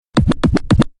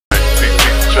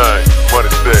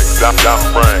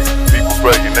Diamond ring. People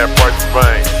begging that price of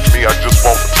fame. Me, I just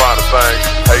want the finer thing.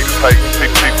 Haters hating,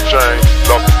 people change.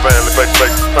 Lost the family,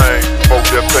 face the pain.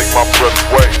 Folks that take my breath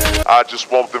away. I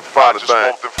just want them finer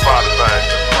things.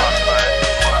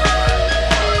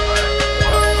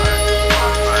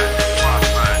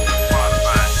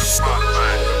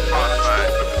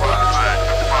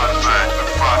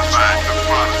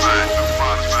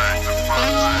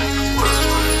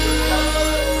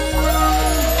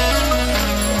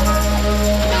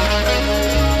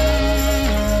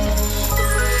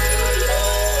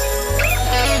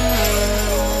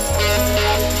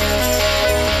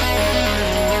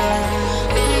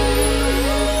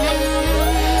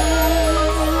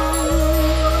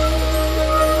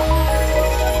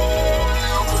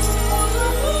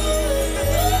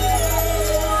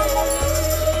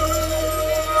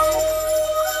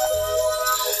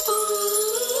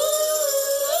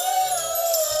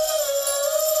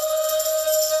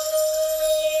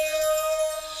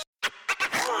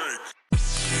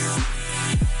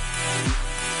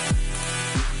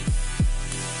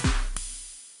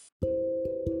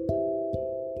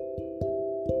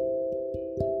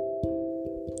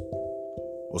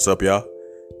 What's up, y'all?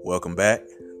 Welcome back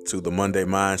to the Monday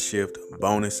MindSHIFT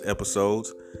bonus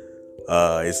episodes.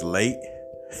 It's late,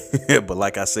 but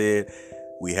like I said,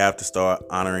 we have to start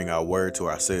honoring our word to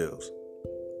ourselves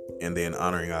and then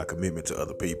honoring our commitment to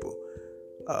other people.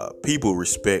 People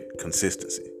respect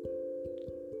consistency.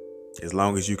 As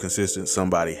long as you're consistent,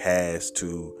 somebody has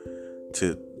to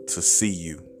see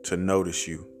you, to notice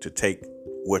you, to take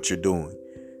what you're doing.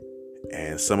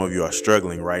 And some of you are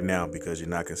struggling right now because you're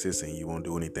not consistent. You won't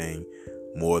do anything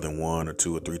more than 1 or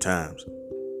 2 or 3 times.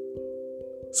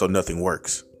 So nothing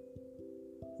works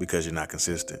because you're not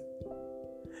consistent.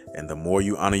 And the more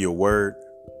you honor your word,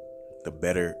 the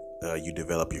better you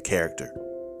develop your character.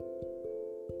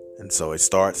 And so it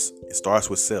starts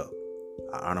with self.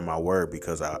 I honor my word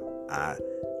because I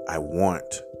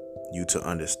want you to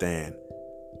understand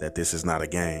that this is not a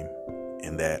game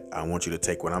and that I want you to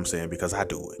take what I'm saying because I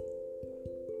do it.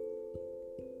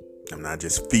 I'm not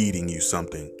just feeding you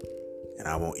something and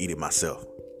I won't eat it myself.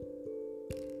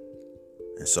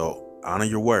 And so honor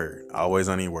your word. Always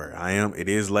honor your word. It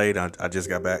is late. I just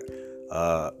got back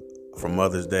from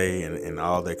Mother's Day and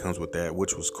all that comes with that,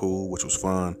 which was cool, which was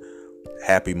fun.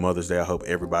 Happy Mother's Day. I hope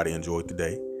everybody enjoyed the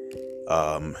day.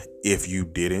 If you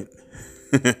didn't,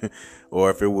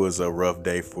 or if it was a rough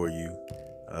day for you,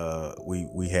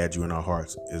 we had you in our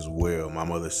hearts as well. My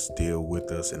mother's still with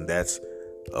us, and that's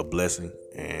a blessing.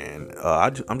 And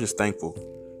I'm just thankful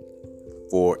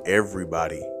for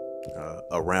everybody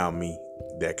around me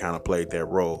that kind of played that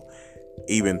role,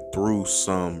 even through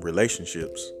some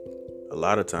relationships. A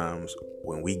lot of times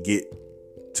when we get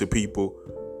to people,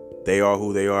 they are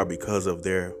who they are because of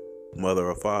their mother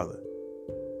or father.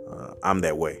 I'm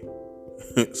that way.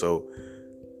 So,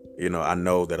 I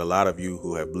know that a lot of you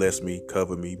who have blessed me,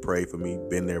 covered me, prayed for me,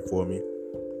 been there for me,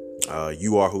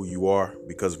 you are who you are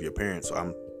because of your parents.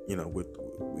 So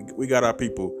we got our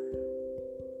people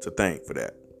to thank for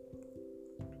that.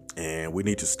 And we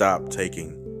need to stop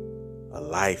taking a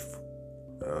life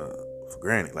for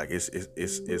granted. Like it's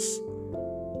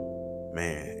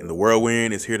man, in the world we're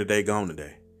in, it's here today, gone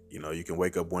today. You can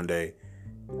wake up one day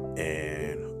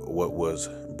and what was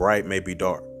bright may be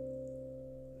dark.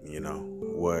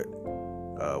 What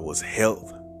was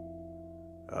health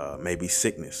may be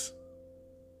sickness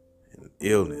and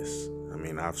illness.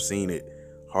 I've seen it,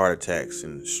 heart attacks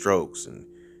and strokes and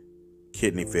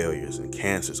kidney failures and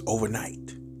cancers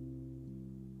overnight.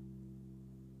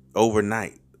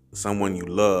 Overnight, someone you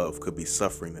love could be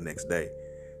suffering the next day.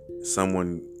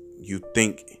 Someone you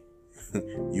think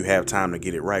you have time to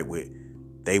get it right with,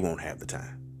 they won't have the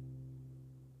time.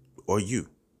 Or you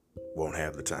won't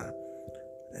have the time.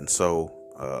 And so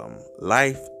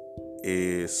life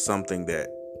is something that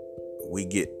we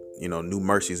get, new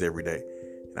mercies every day.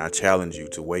 And I challenge you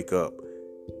to wake up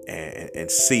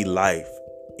and see life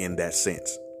in that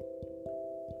sense.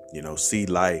 See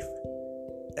life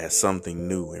as something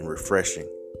new and refreshing.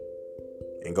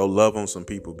 And go love on some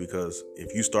people, because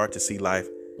if you start to see life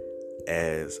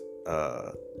as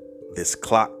this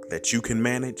clock that you can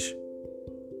manage,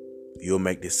 you'll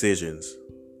make decisions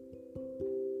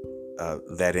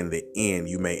that in the end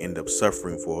you may end up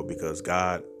suffering for, because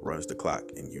God runs the clock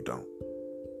and you don't.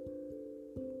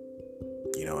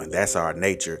 And that's our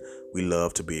nature. We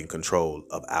love to be in control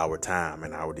of our time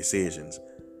and our decisions.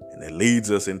 And it leads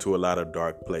us into a lot of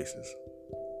dark places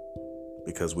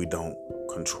because we don't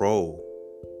control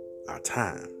our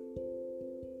time.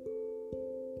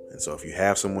 And so if you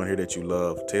have someone here that you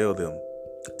love, tell them,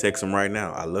 text them right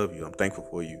now. I love you. I'm thankful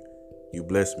for you. You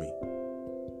bless me.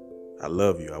 I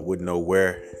love you. I wouldn't know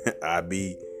where I'd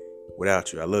be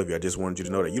without you. I love you. I just wanted you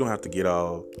to know that. You don't have to get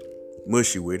all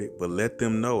mushy with it, but let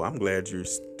them know I'm glad you're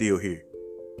still here,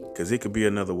 because it could be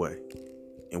another way.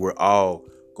 And we're all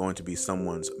going to be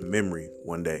someone's memory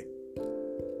one day.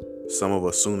 Some of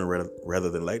us sooner rather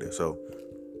than later. So,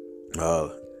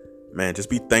 man, just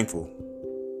be thankful,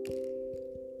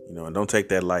 and don't take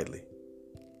that lightly.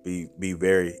 Be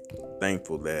very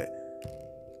thankful that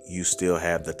you still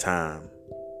have the time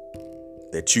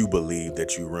that you believe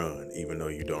that you run, even though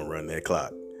you don't run that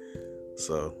clock.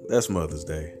 So that's Mother's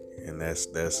Day, and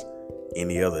that's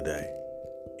any other day,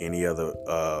 any other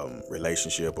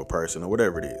relationship or person or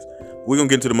whatever it is. We're gonna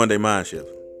get into the Monday Mind Shift,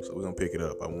 so we're gonna pick it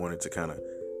up. I wanted to kind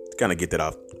of get that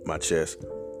off my chest,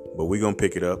 but we're gonna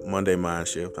pick it up. Monday Mind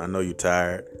Shift. I know you're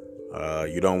tired.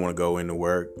 You don't want to go into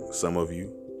work. Some of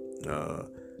you,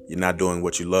 you're not doing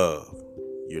what you love.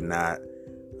 You're not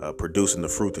producing the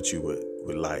fruit that you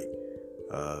would like.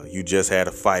 You just had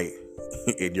a fight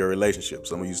in your relationship.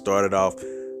 Some of you started off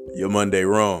your Monday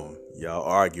wrong. Y'all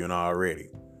arguing already.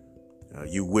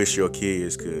 You wish your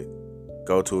kids could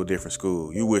go to a different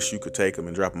school. You wish you could take them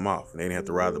and drop them off, and they didn't have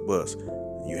to ride the bus.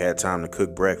 You had time to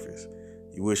cook breakfast.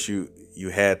 You wish you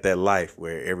had that life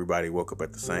where everybody woke up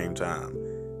at the same time.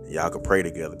 And y'all could pray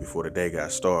together before the day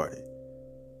got started.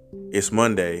 It's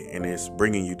Monday, and it's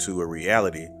bringing you to a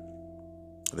reality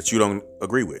that you don't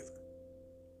agree with.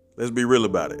 Let's be real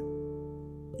about it.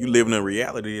 You live in a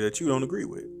reality that you don't agree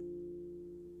with.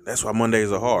 That's why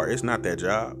Mondays are hard. It's not that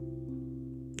job.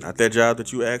 Not that job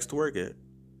that you asked to work at.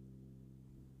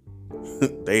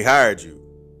 They hired you.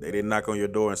 They didn't knock on your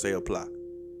door and say apply.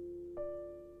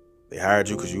 They hired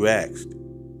you because you asked.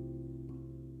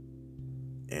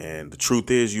 And the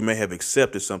truth is, you may have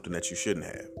accepted something that you shouldn't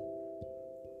have.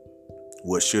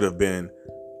 What should have been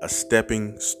a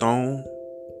stepping stone,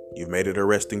 you've made it a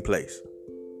resting place.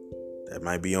 That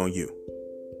might be on you.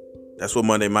 That's what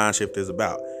Monday Mind Shift is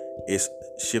about. It's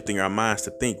shifting our minds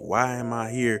to think, why am I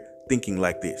here thinking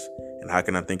like this? And how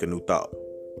can I think a new thought?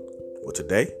 Well,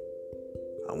 today,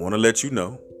 I want to let you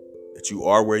know that you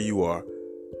are where you are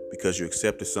because you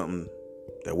accepted something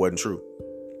that wasn't true.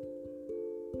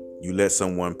 You let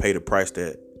someone pay the price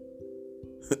that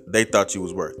they thought you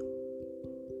was worth.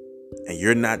 And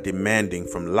you're not demanding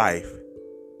from life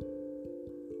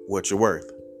what you're worth.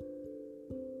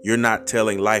 You're not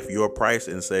telling life your price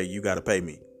and say, you got to pay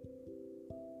me.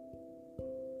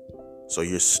 So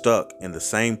you're stuck in the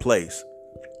same place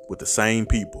with the same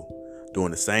people doing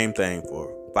the same thing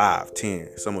for 5,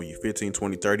 10, some of you 15,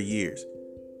 20, 30 years.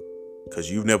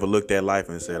 Because you've never looked at life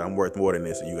and said, I'm worth more than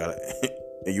this, and you got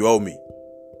and you owe me.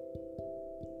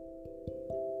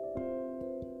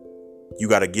 You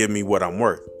got to give me what I'm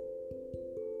worth.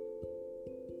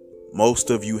 Most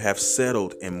of you have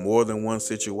settled in more than one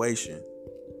situation.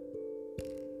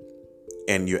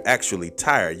 And you're actually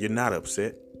tired. You're not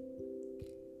upset.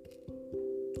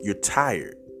 You're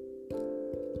tired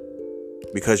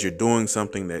because you're doing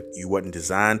something that you wasn't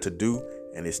designed to do,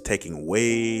 and it's taking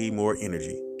way more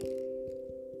energy.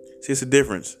 See, it's a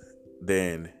difference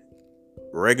than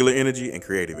regular energy and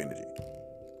creative energy.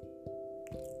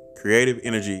 Creative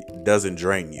energy doesn't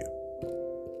drain you.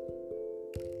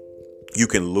 You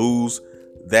can lose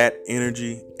that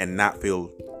energy and not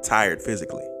feel tired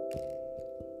physically.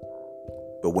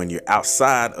 But when you're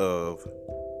outside of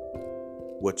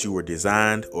what you were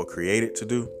designed or created to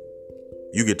do,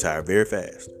 you get tired very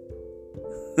fast.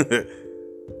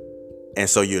 And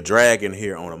so you're dragging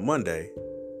here on a Monday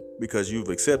because you've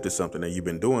accepted something and you've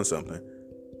been doing something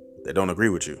that don't agree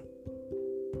with you.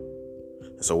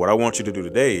 And so what I want you to do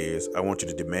today is I want you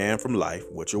to demand from life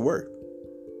what you're worth.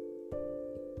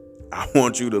 I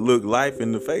want you to look life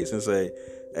in the face and say,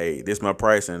 hey, this is my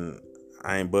price and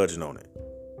I ain't budging on it.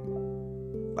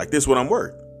 Like, this is what I'm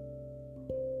worth.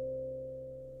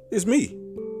 It's me.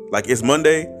 Like, it's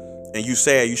Monday and you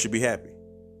sad, you should be happy.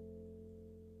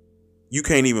 You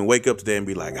can't even wake up today and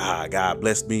be like, God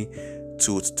blessed me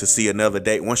to see another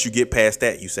day. Once you get past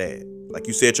that, you sad. Like,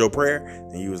 you said your prayer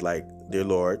and you was like, dear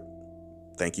Lord,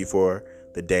 thank you for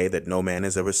the day that no man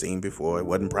has ever seen before. It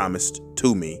wasn't promised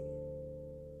to me.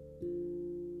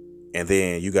 And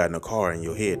then you got in the car and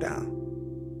your head down.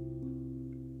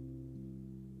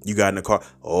 You got in the car.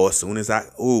 Oh, as soon as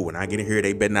when I get in here,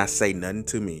 they better not say nothing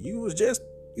to me. You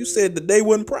said the day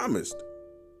wasn't promised.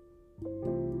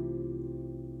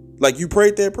 Like, you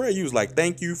prayed that prayer. You was like,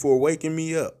 thank you for waking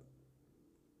me up.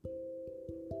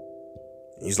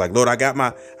 And he's like, Lord, I'm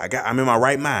in my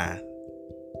right mind.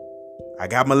 I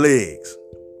got my legs.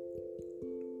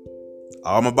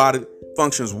 All my body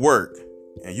functions work.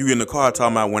 And you in the car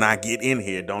talking about when I get in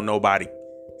here, don't nobody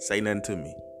say nothing to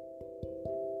me.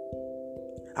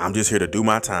 I'm just here to do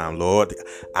my time, Lord.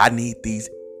 I need these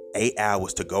 8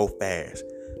 hours to go fast.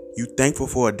 You thankful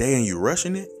for a day and you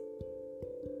rushing it?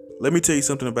 Let me tell you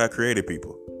something about creative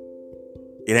people.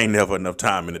 It ain't never enough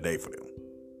time in the day for them.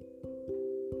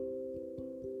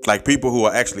 Like people who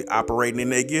are actually operating in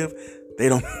their gift, they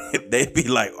don't. They be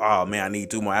like, oh man, I need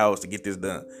 2 more hours to get this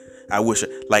done. I wish,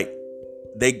 like,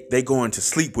 they going to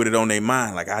sleep with it on their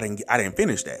mind. Like I didn't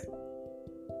finish that.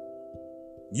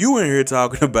 You in here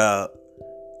talking about,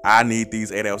 I need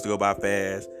these 8 hours to go by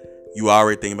fast. You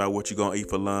already thinking about what you're gonna eat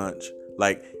for lunch.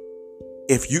 Like,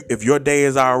 if your day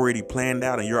is already planned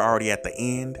out and you're already at the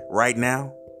end right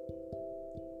now,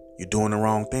 you're doing the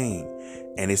wrong thing.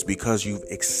 And it's because you've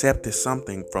accepted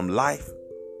something from life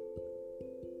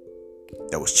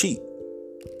that was cheap.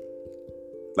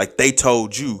 Like they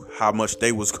told you how much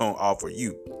they was going to offer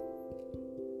you.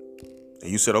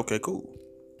 And you said, okay, cool.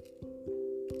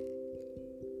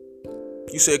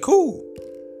 You said, cool.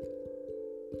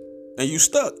 And you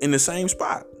stuck in the same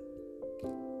spot.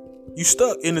 You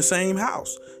stuck in the same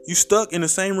house. You stuck in the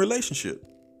same relationship.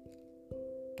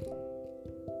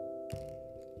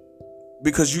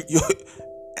 Because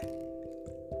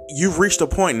you've reached a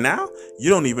point now, you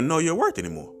don't even know your worth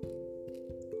anymore.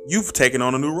 You've taken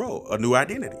on a new role, a new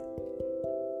identity.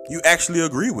 You actually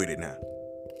agree with it now.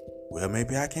 Well,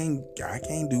 maybe I can't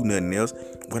do nothing else.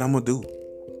 What I'm gonna do?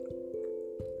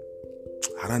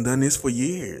 I done this for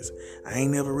years. I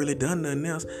ain't never really done nothing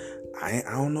else. I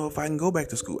don't know if I can go back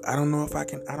to school. I don't know if I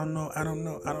can. I don't know.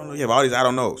 You have all these I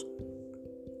don't knows.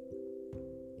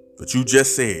 But you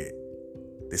just said,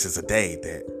 this is a day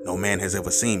that no man has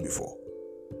ever seen before.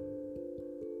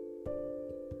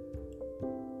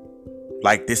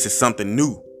 Like this is something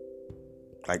new.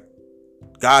 Like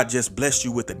God just blessed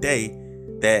you with a day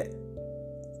that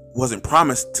wasn't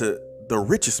promised to the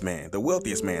richest man, the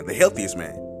wealthiest man, the healthiest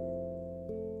man.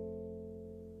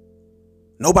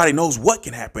 Nobody knows what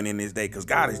can happen in this day because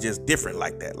God is just different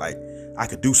like that. Like I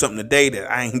could do something today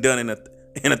that I ain't done in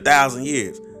 1,000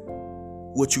 years.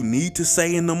 What you need to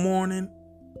say in the morning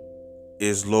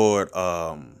is, Lord,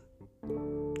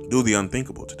 do the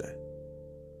unthinkable today.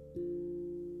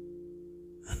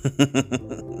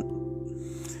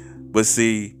 But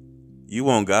see, you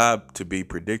want God to be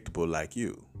predictable like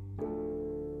you.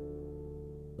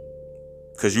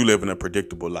 Because you live in a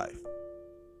predictable life.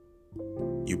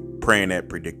 You praying that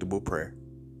predictable prayer.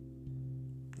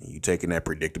 And you taking that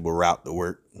predictable route to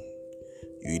work. You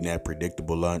eating that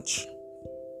predictable lunch.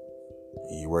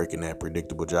 And you working that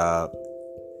predictable job.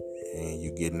 And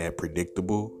you getting that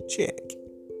predictable check.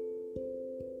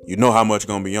 You know how much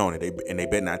gonna be on it. And they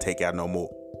better not take out no more.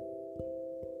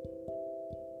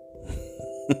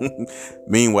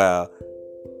 Meanwhile,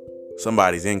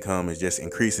 somebody's income is just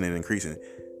increasing and increasing.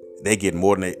 They get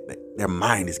more than their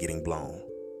mind is getting blown.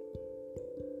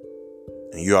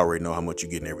 And you already know how much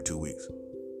you're getting every 2 weeks.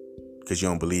 Because you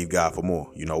don't believe God for more.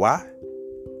 You know why?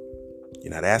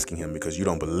 You're not asking him because you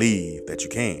don't believe that you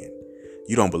can.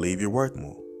 You don't believe you're worth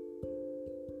more.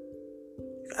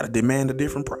 You got to demand a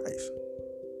different price.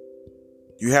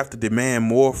 You have to demand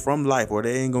more from life or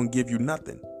they ain't going to give you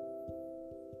nothing.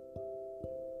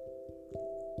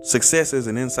 Success is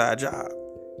an inside job.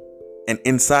 And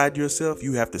inside yourself,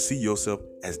 you have to see yourself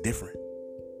as different.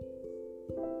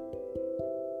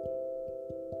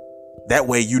 That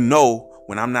way, you know,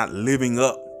 when I'm not living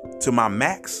up to my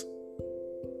max,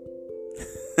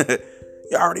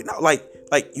 you already know, like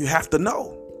you have to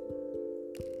know.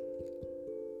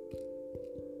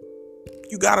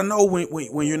 You got to know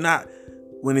when you're not,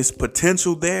 when it's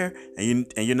potential there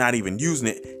and you're not even using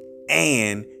it,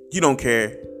 and you don't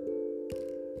care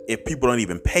if people don't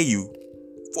even pay you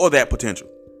for that potential.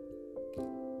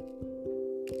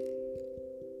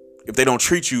 If they don't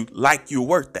treat you like you're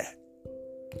worth that.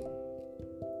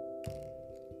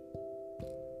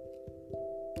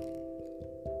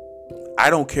 I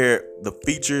don't care the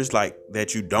features like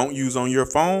that you don't use on your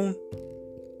phone.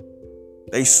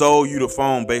 They sold you the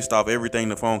phone based off everything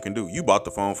the phone can do. You bought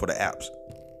the phone for the apps.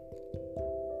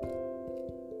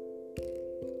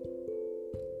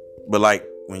 But like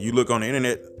when you look on the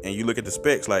internet and you look at the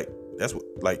specs, like that's what,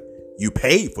 like you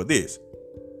paid for this.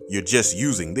 You're just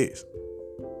using this.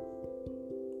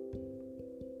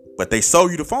 But they sold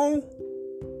you the phone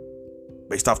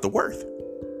based off the worth.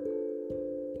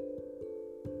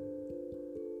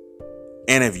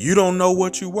 And if you don't know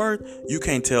what you're worth, you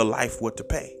can't tell life what to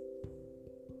pay.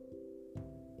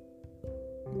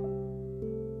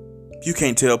 You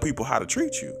can't tell people how to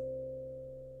treat you.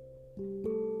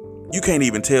 You can't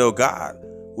even tell God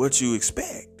what you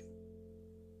expect.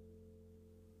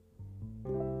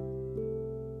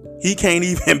 He can't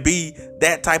even be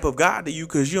that type of God to you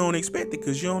because you don't expect it,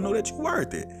 because you don't know that you're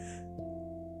worth it.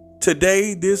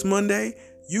 Today, this Monday,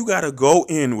 you got to go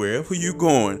in wherever you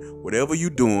going, whatever you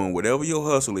doing, whatever your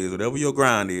hustle is, whatever your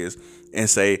grind is, and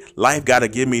say, life got to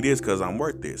give me this because I'm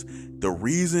worth this. The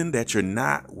reason that you're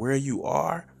not where you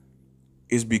are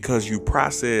is because you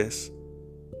process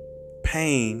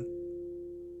pain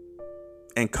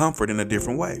and comfort in a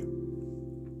different way.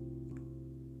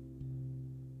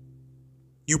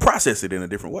 You process it in a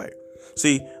different way.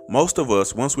 See, most of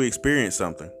us, once we experience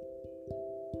something,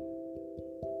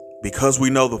 because we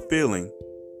know the feeling,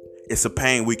 it's a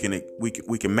pain we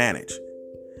can manage.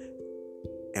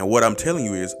 And what I'm telling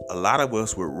you is, a lot of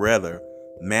us would rather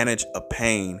manage a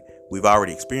pain we've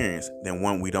already experienced than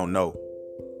one we don't know.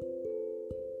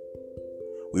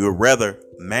 We would rather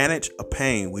manage a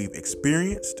pain we've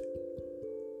experienced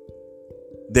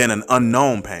than an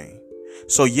unknown pain.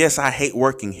 So yes, I hate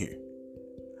working here,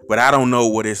 but I don't know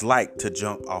what it's like to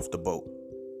jump off the boat.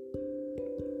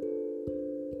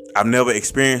 I've never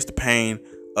experienced the pain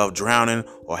of drowning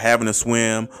or having to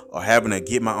swim or having to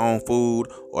get my own food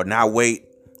or not wait,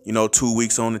 2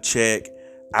 weeks on the check.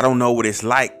 I don't know what it's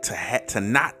like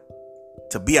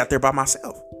to be out there by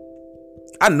myself.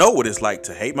 I know what it's like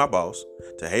to hate my boss,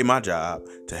 to hate my job,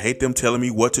 to hate them telling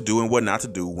me what to do and what not to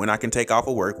do, when I can take off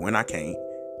of work, when I can't,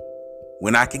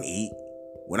 when I can eat,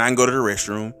 when I can go to the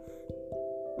restroom.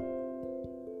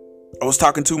 I was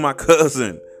talking to my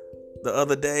cousin the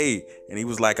other day, and he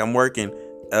was like, I'm working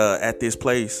at this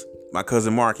place. My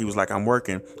cousin Mark, he was like, I'm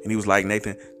working. And he was like,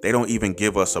 Nathan, they don't even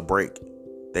give us a break.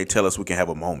 They tell us we can have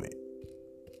a moment.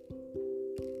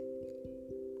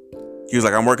 He was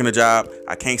like, I'm working a job.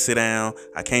 I can't sit down.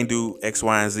 I can't do X,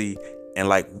 Y, and Z. And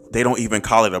they don't even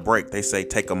call it a break. They say,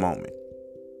 take a moment.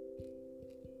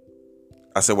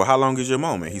 I said, well, how long is your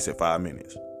moment? He said, 5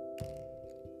 minutes.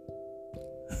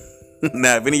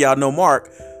 Now, if any of y'all know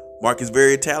Mark is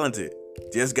very talented.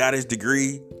 Just got his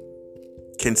degree,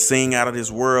 can sing out of this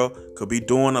world, could be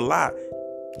doing a lot.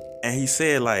 And he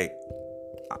said,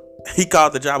 he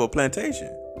called the job a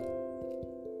plantation.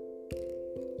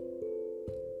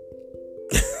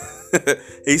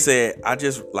 He said, I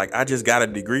just got a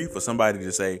degree for somebody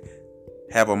to say,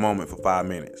 have a moment for 5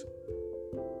 minutes.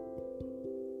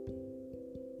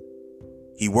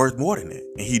 He worth more than that,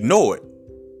 and he know it.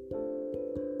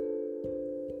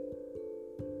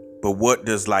 But what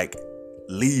does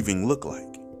leaving look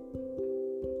like?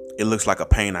 It looks like a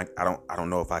pain I don't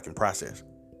know if I can process.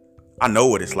 I know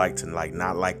what it's like to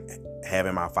not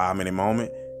having my 5-minute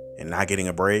moment and not getting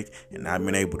a break and not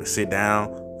being able to sit down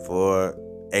for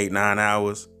 8-9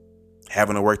 hours,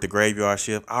 having to work the graveyard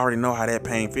shift. I already know how that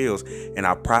pain feels, and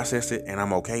I process it, and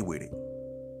I'm okay with it.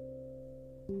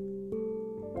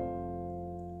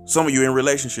 Some of you in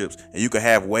relationships, and you could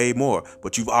have way more,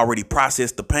 but you've already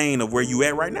processed the pain of where you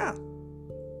at right now.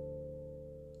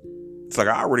 It's like,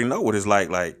 I already know what it's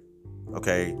like.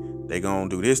 Okay, they gonna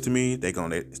do this to me.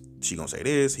 She gonna say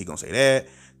this. He gonna say that.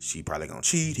 She probably gonna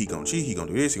cheat. He gonna cheat. He gonna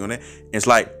do this. He gonna that. And it's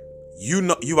like,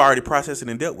 you've already processed it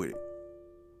and dealt with it.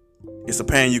 It's a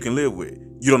pain you can live with.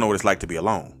 You don't know what it's like to be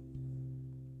alone.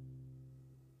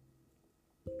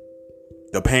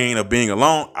 The pain of being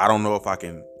alone, I don't know if I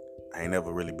can. I ain't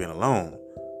never really been alone.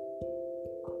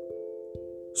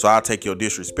 So I'll take your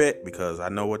disrespect because I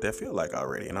know what that feel like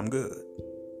already, and I'm good.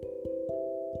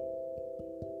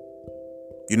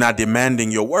 You're not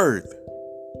demanding your worth.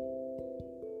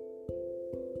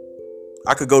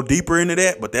 I could go deeper into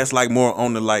that, but that's more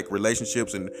on the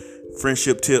relationships and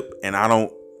friendship tip, and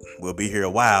we'll be here a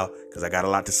while because I got a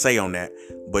lot to say on that.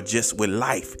 But just with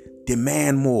life,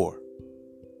 demand more.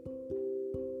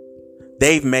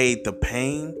 They've made the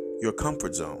pain your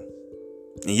comfort zone,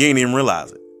 and you ain't even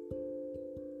realize it.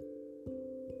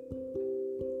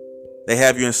 They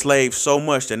have you enslaved so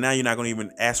much that now you're not going to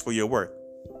even ask for your worth.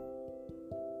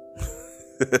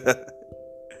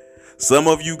 Some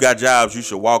of you got jobs you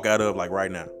should walk out of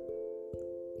right now,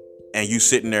 and you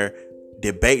sitting there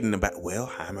debating about, well,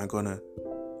 how am I going to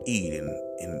eat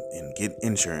and get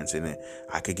insurance, and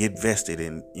I could get vested,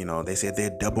 and they said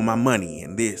they'd double my money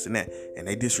and this and that, and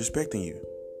they disrespecting you.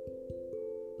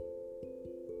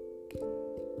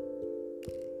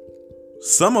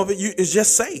 Some of it is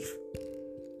just safe.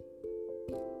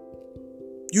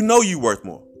 You know you worth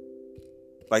more.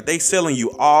 They selling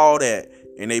you all that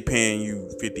and they paying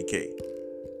you $50K.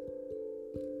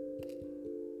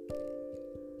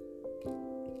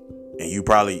 And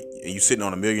you sitting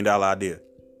on $1 million idea.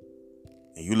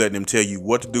 And you letting them tell you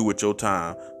what to do with your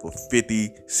time for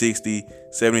 $50,000, $60,000,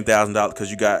 $70,000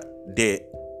 because you got debt.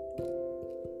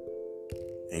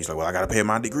 And he's like, well, I got to pay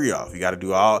my degree off.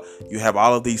 You have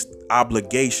all of these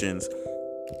obligations,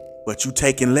 but you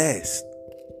taking less.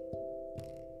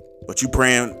 But you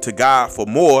praying to God for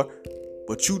more,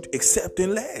 but you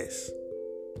accepting less.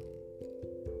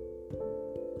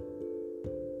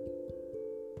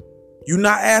 You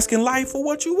not asking life for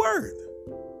what you worth.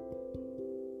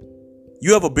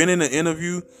 You ever been in an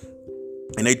interview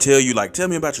and they tell you, like, tell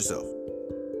me about yourself.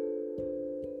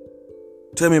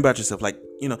 Tell me about yourself. Like,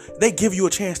 they give you a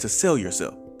chance to sell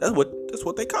yourself. That's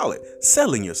what they call it.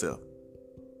 Selling yourself.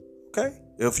 Okay?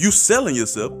 If you selling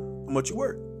yourself, how much you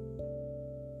worth?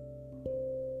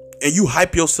 And you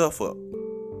hype yourself up.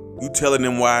 You telling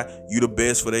them why you the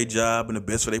best for their job and the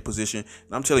best for their position.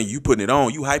 And I'm telling you putting it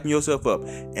on. You hyping yourself up.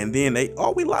 And then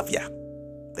we love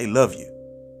you. They love you.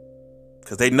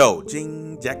 Because they know,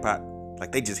 jing, jackpot.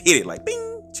 Like they just hit it like bing.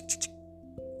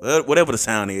 Whatever the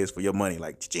sound is for your money,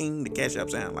 like ching, the cash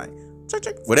app sound, like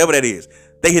whatever that is,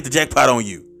 they hit the jackpot on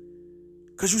you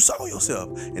because you saw yourself.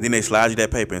 And then they slide you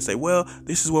that paper and say, well,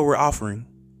 this is what we're offering.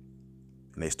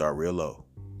 And they start real low.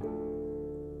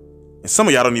 And some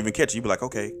of y'all don't even catch it. You be like,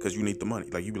 okay, because you need the money.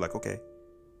 Like you be like, okay.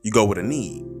 You go with a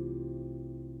need.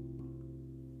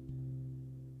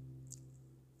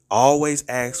 Always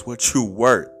ask what you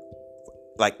worth.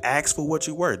 Like ask for what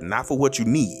you worth, not for what you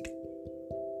need.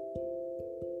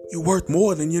 You're worth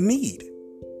more than you need.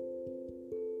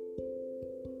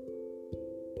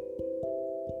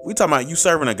 We talking about you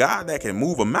serving a God that can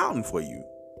move a mountain for you.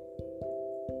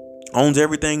 Owns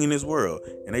everything in this world.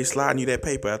 And they sliding you that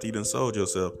paper after you done sold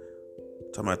yourself.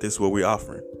 Talking about this is what we're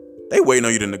offering. They waiting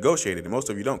on you to negotiate it. And most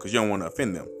of you don't because you don't want to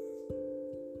offend them.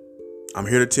 I'm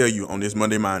here to tell you on this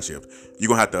Monday Mind Shift, you're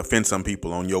going to have to offend some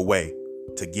people on your way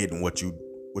to getting what you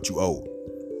owe.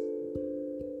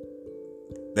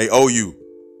 They owe you.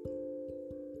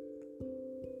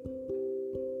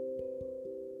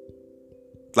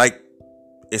 Like,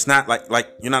 it's not like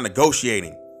you're not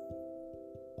negotiating.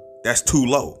 That's too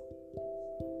low.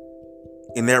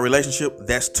 In their relationship,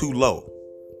 that's too low.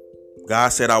 God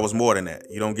said I was more than that.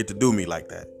 You don't get to do me like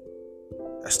that.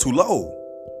 That's too low.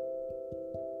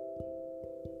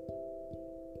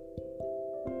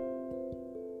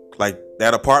 Like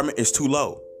that apartment is too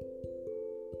low.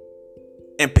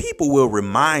 And people will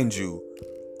remind you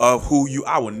of who you.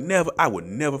 I would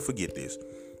never forget this.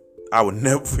 I would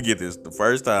never forget this. The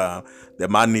first time that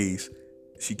my niece,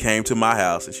 she came to my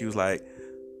house and she was like,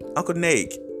 Uncle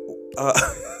Nate,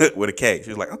 with a K. She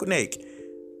was like, Uncle Nate,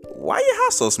 why your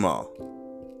house so small?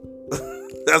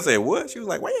 I said, what? She was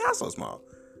like, why your house so small?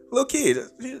 Little kid.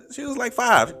 She was like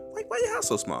 5. Like, why your house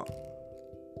so small?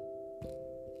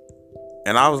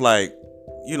 And I was like,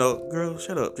 girl,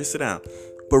 shut up. Just sit down.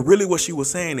 But really what she was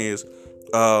saying is,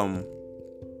 I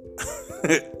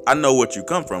know what you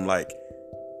come from. Like,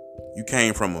 you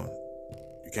came from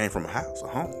a house, a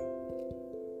home.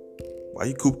 Why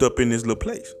you cooped up in this little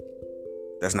place?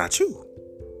 That's not you.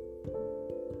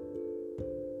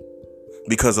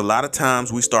 Because a lot of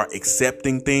times we start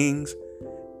accepting things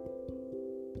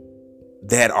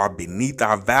that are beneath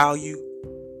our value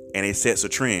and it sets a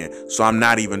trend. So I'm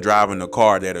not even driving a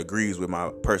car that agrees with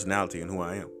my personality and who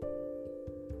I am.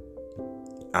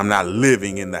 I'm not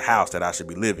living in the house that I should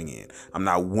be living in. I'm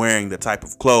not wearing the type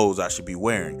of clothes I should be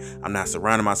wearing. I'm not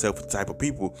surrounding myself with the type of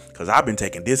people because I've been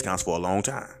taking discounts for a long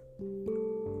time.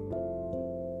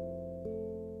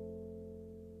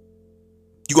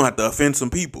 You're going to have to offend some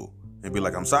people and be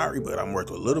like, I'm sorry, but I'm worth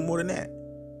a little more than that.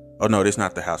 Oh, no, this is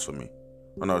not the house for me.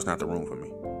 Oh, no, it's not the room for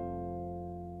me.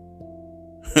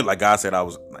 Like God said, I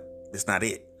was like, it's not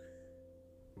it.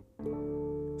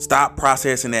 Stop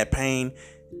processing that pain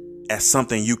as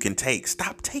something you can take.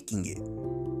 Stop taking it.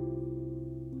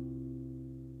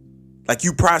 Like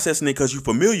you processing it because you're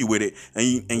familiar with it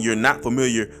and you're not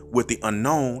familiar with the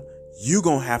unknown. You're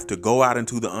going to have to go out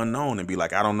into the unknown and be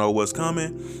like, I don't know what's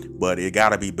coming, but it got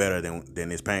to be better than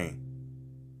this pain.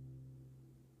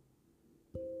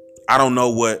 I don't know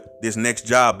what this next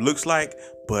job looks like,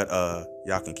 but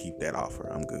y'all can keep that offer.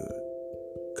 I'm good.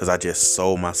 Because I just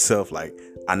sold myself. Like,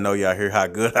 I know y'all hear how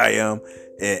good I am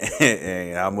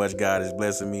and how much God is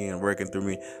blessing me and working through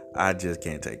me. I just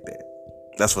can't take that.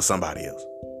 That's for somebody else.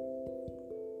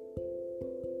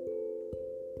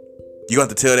 You have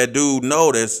to tell that dude,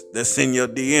 no, that's in your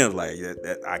DMs. Like,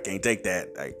 that I can't take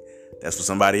that. Like, that's for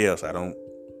somebody else. I'm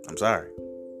sorry.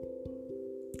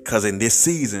 Because in this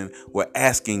season, we're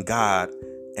asking God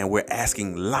and we're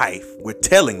asking life. We're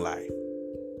telling life.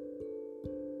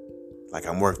 Like,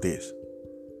 I'm worth this.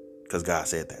 Because God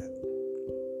said that.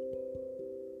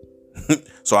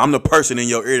 So I'm the person in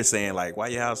your ear saying, like, why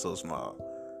your house so small?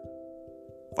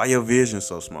 Why your vision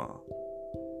so small?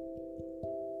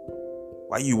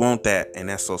 Why you want that and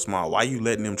that's so small? Why you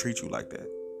letting them treat you like that?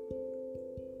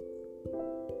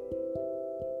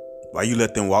 Why you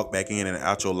let them walk back in and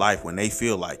out your life when they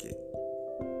feel like it?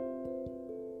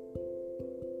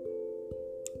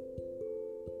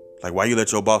 Like, why you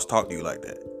let your boss talk to you like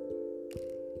that?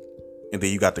 And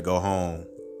then you got to go home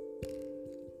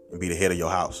and be the head of your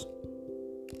house.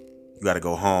 You got to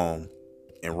go home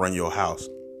and run your house.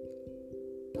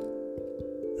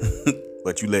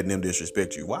 But you letting them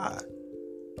disrespect you. Why?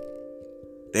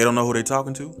 They don't know who they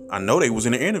talking to. I know they was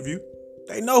in the interview.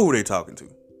 They know who they talking to.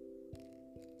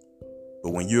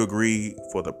 But when you agreed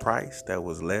for the price that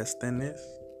was less than this,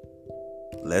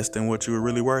 less than what you were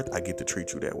really worth, I get to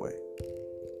treat you that way.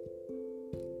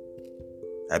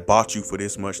 I bought you for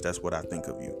this much. That's what I think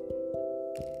of you.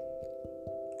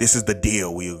 This is the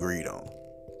deal we agreed on.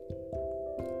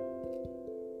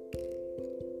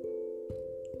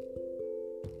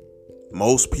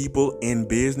 Most people in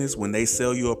business, when they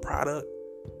sell you a product,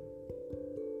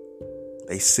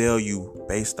 they sell you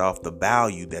based off the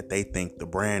value that they think the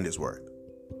brand is worth.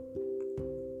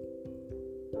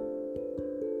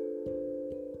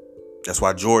 That's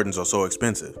why Jordans are so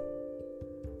expensive.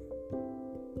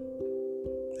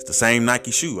 It's the same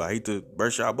Nike shoe. I hate to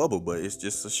burst your bubble, but it's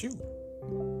just a shoe.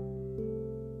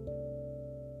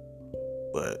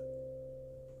 But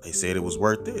they said it was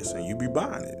worth this, and you be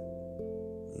buying it.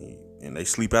 And they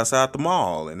sleep outside the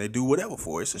mall, and they do whatever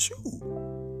for it. It's a shoe.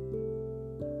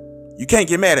 You can't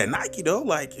get mad at Nike, though.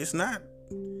 Like, it's not.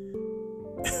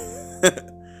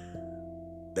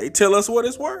 They tell us what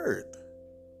it's worth.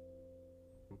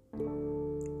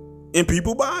 And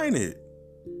people buying it.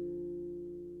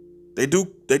 They do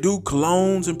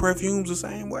colognes and perfumes the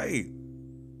same way.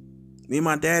 Me and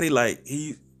my daddy, like,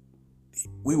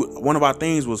 one of our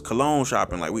things was cologne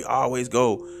shopping. Like, we always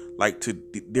go like to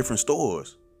different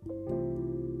stores.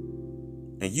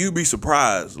 And you'd be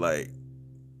surprised, like,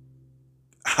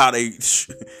 how they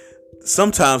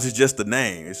sometimes it's just the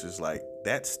name. It's just like,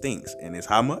 that stinks, and it's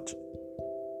how much?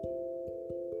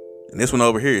 And this one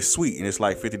over here is sweet, and it's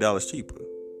like $50 cheaper.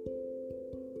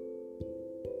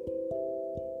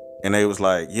 And they was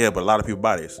like, yeah, but a lot of people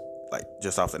buy this, like,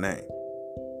 just off the name.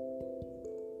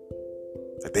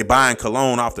 Like, they buying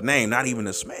cologne off the name, not even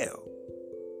the smell.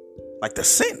 Like, the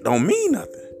scent don't mean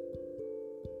nothing.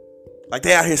 Like,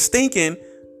 they out here stinking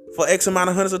for X amount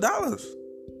of hundreds of dollars.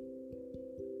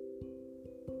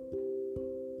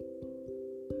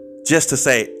 Just to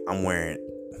say, I'm wearing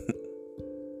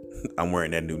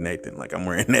that new Nathan. Like, I'm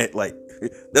wearing that. Like,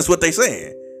 that's what they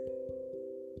saying.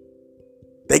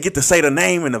 They get to say the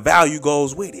name and the value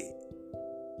goes with it.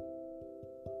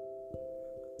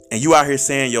 And you out here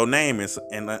saying your name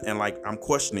and like, I'm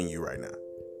questioning you right now.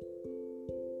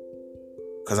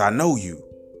 Cause I know you.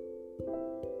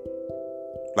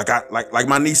 Like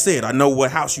my niece said, I know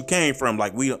what house you came from.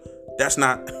 Like, that's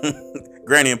not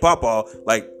Granny and Papa.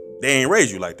 Like, they ain't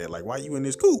raised you like that. Like, why you in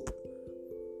this coop?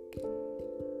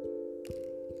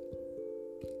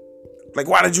 Like,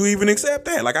 why did you even accept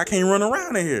that? Like, I can't run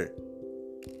around in here.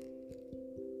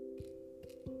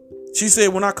 She said,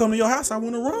 when I come to your house, I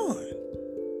want to run.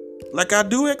 Like I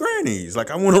do at Granny's.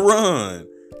 Like, I want to run.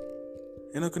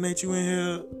 And Uncle Nate, you in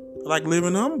here like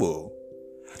living humble.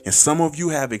 And some of you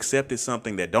have accepted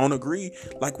something that don't agree,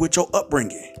 like with your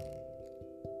upbringing.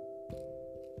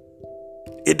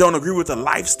 It don't agree with the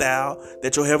lifestyle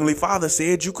that your Heavenly Father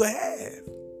said you could have.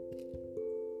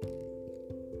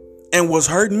 And what's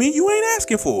hurting me, you ain't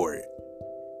asking for it.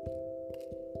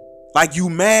 Like, you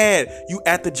mad. You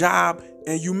at the job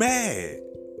and you mad.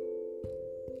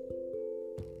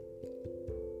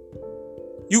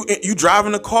 You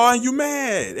driving a car and you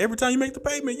mad. Every time you make the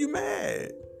payment, you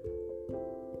mad.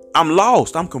 I'm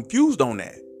lost. I'm confused on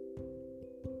that.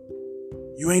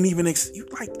 You ain't even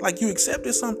you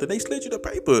accepted something. They slid you the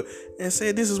paper and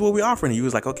said, this is what we offering. You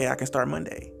was like, okay, I can start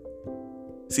Monday.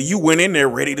 See, you went in there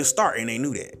ready to start and they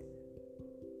knew that.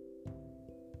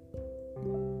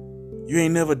 You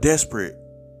ain't never desperate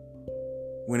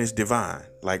when it's divine.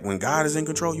 Like, when God is in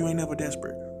control, you ain't never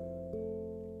desperate.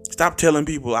 Stop telling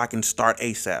people I can start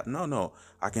ASAP. No,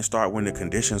 I can start when the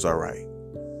conditions are right.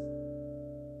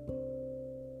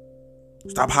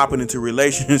 Stop hopping into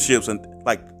relationships and,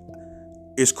 like,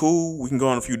 it's cool, we can go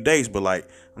on a few dates, but, like,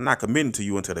 I'm not committing to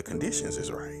you until the conditions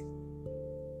is right.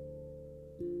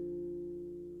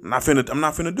 I'm not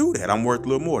finna do that. I'm worth a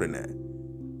little more than that.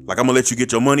 Like, I'm gonna let you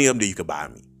get your money up, then you can buy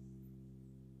me.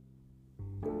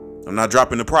 I'm not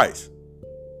dropping the price.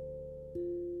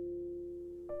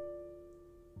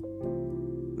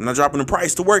 I'm not dropping the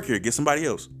price to work here. Get somebody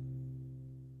else.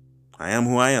 I am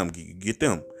who I am. Get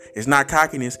them. It's not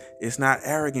cockiness. It's not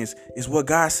arrogance. It's what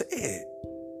God said.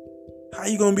 How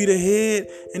you gonna be the head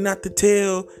and not the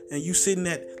tail, and you sitting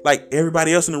at like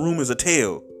everybody else in the room is a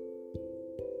tail?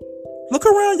 Look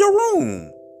around your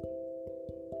room.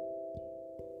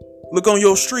 Look on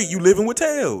your street. You living with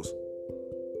tails.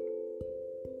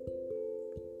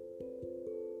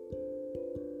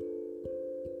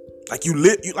 Like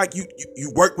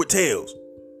you work with tails.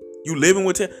 You living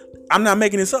with tails. I'm not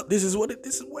making this up. This is what it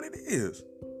is.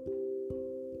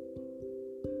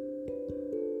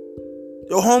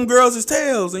 Your homegirls is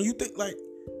tails, and you think like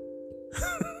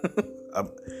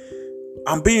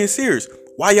I'm being serious.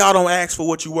 Why y'all don't ask for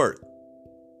what you worth?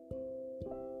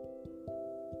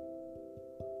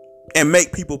 And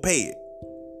make people pay it.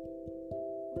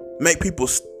 Make people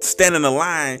stand in the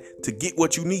line to get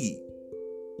what you need.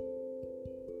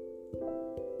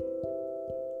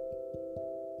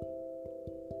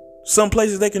 Some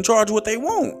places they can charge what they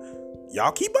want.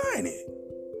 Y'all keep buying it.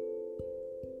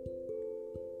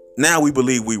 Now we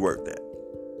believe we work that.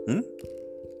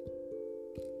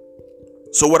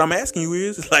 So what I'm asking you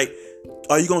is, like,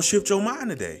 are you going to shift your mind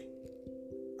today?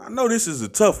 I know this is a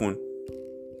tough one.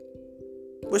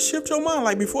 But shift your mind.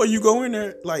 Like, before you go in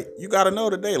there, like, you got to know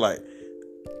today, like,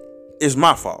 it's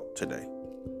my fault today.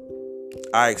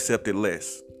 I accepted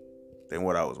less than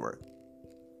what I was worth.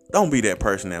 Don't be that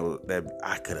person that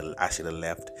I should have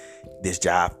left this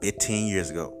job 15 years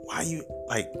ago. Why you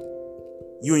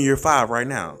you in year 5 right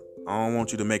now? I don't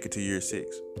want you to make it to year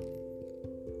 6.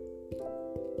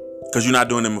 Because you're not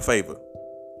doing them a favor.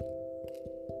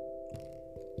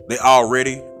 They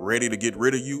already ready to get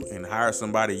rid of you and hire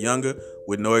somebody younger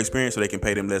with no experience so they can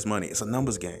pay them less money. It's a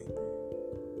numbers game.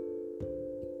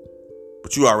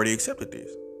 But you already accepted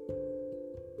this.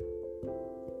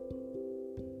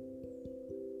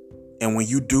 And when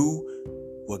you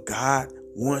do what God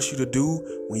wants you to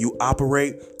do, when you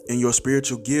operate in your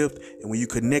spiritual gift, and when you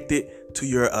connect it to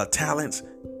your talents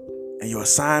and your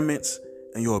assignments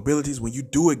and your abilities, when you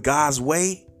do it God's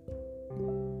way,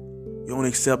 you don't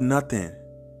accept nothing.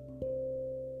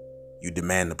 You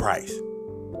demand the price.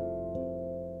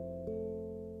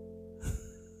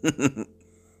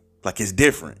 Like it's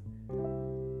different.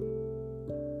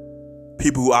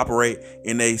 People who operate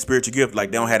in a spiritual gift,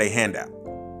 like they don't have a handout.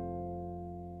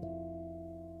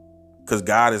 Because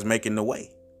God is making the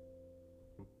way.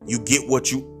 You get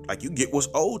what you get what's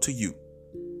owed to you.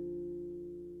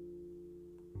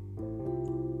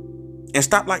 And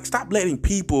stop letting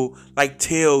people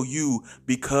tell you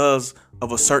because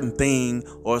of a certain thing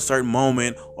or a certain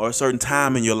moment or a certain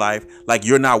time in your life, like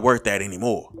you're not worth that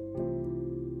anymore.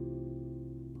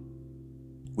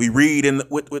 We read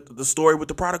with the story with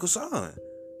the prodigal son.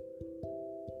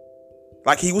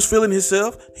 Like he was feeling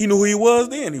himself. He knew who he was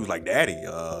then. He was like, Daddy,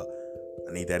 I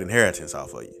need that inheritance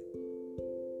off of you.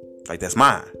 Like, that's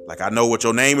mine. Like, I know what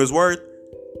your name is worth.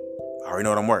 I already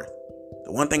know what I'm worth.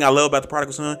 The one thing I love about the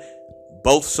prodigal son,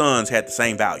 both sons had the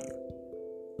same value.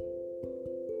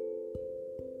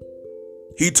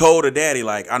 He told the daddy,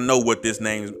 like, I know what this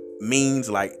name means.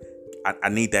 Like, I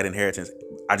need that inheritance.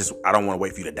 I don't want to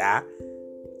wait for you to die.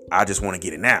 I just want to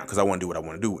get it now because I want to do what I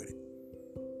want to do with it.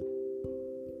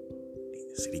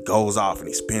 So he goes off and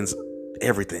he spends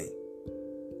everything.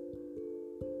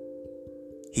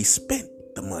 He spent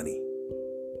the money.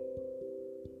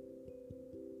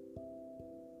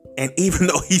 And even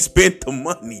though he spent the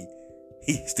money,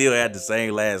 he still had the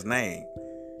same last name.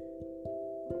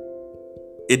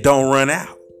 It don't run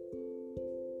out.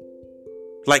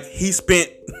 Like he spent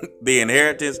the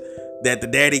inheritance that the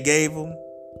daddy gave him.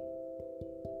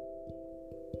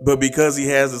 But because he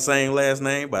has the same last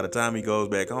name, by the time he goes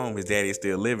back home, his daddy is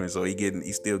still living. So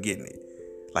he's still getting it.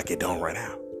 Like it don't run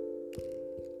out.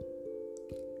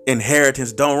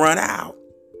 Inheritance don't run out.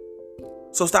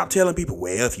 So stop telling people,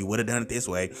 well, if you would have done it this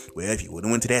way, well, if you would have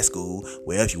went to that school,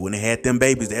 well, if you wouldn't have had them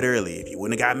babies that early, if you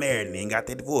wouldn't have got married and then got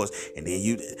that divorce, and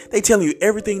then they telling you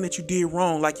everything that you did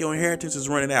wrong, like your inheritance is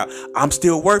running out. I'm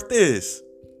still worth this.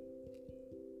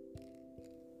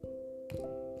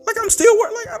 Like I'm still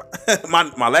worth,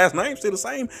 like my last name's still the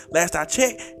same. Last I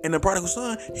checked, and the prodigal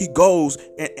son, he goes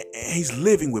and he's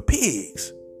living with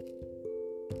pigs.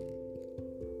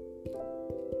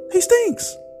 He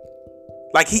stinks.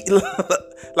 Like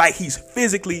he's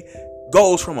physically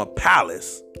goes from a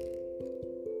palace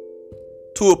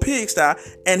to a pigsty,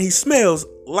 and he smells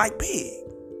like pig.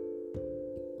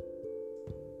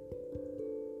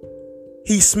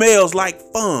 He smells like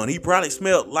fun. He probably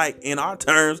smelled like, in our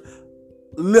terms,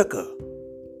 liquor,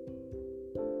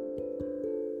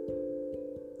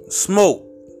 smoke,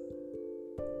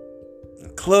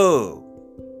 and club.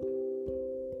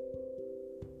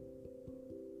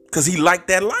 Cause he liked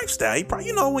that lifestyle. He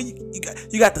probably, when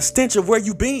you got the stench of where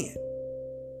you been.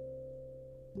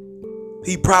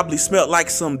 He probably smelled like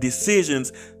some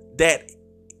decisions that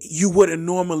you wouldn't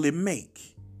normally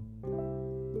make.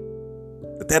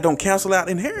 But that don't cancel out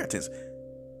inheritance.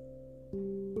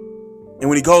 And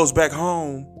when he goes back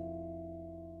home,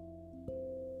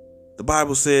 the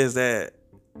Bible says that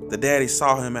the daddy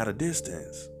saw him at a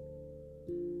distance.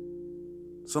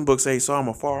 Some books say he saw him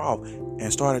afar off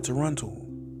and started to run to him.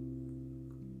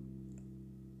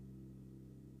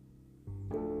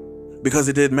 Because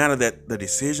it didn't matter that the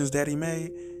decisions that he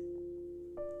made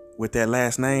with that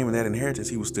last name and that inheritance,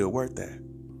 he was still worth that.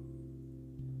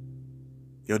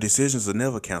 Your decisions will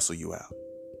never cancel you out.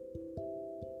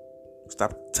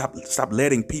 Stop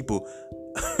letting people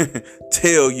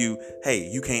tell you, hey,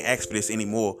 you can't ask for this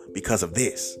anymore because of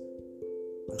this.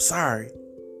 I'm sorry.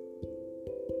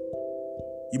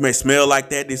 You may smell like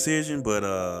that decision, but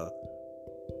the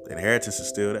inheritance is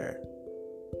still there.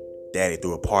 Daddy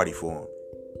threw a party for him.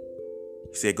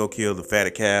 He said, go kill the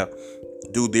fatted calf,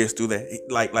 do this, do that.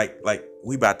 Like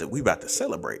we about to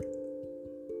celebrate.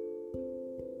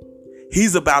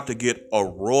 He's about to get a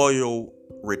royal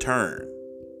return.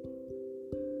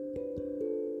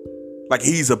 Like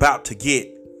he's about to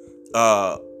get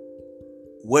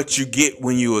what you get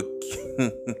when you a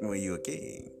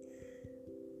king.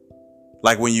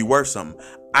 Like when you worth something.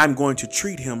 I'm going to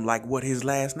treat him like what his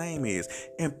last name is.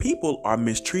 And people are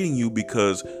mistreating you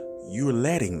because you're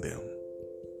letting them.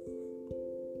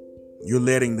 You're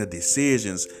letting the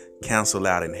decisions cancel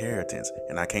out inheritance.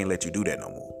 And I can't let you do that no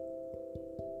more.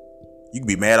 You can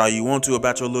be mad all you want to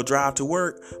about your little drive to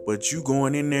work, but you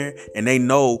going in there and they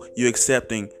know you're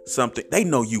accepting something. They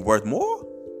know you worth more.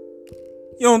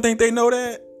 You don't think they know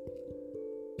that?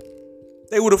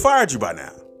 They would have fired you by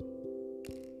now.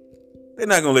 They're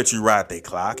not going to let you ride their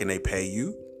clock and they pay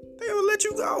you. They're going to let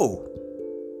you go.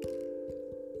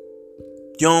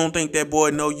 You don't think that boy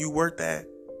know you worth that?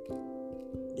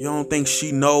 You don't think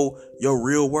she know your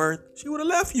real worth? She would have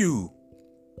left you.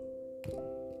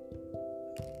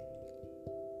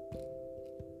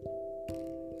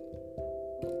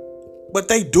 But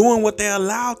they doing what they're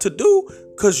allowed to do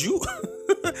because you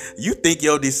you think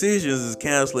your decisions is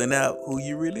canceling out who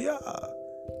you really are.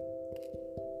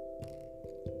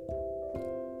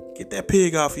 Get that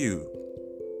pig off you.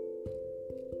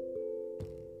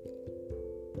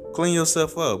 Clean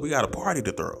yourself up. We got a party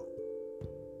to throw.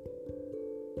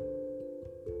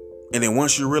 And then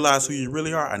once you realize who you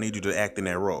really are, I need you to act in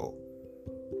that role.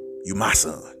 You my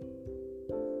son.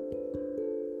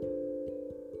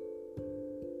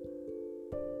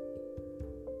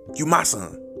 You my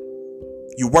son.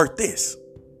 You worth this.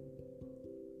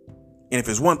 And if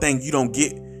it's one thing you don't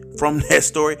get from that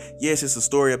story, yes, it's a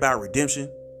story about redemption.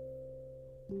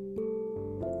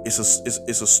 It's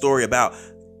a story about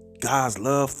God's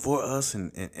love for us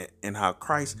and how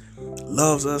Christ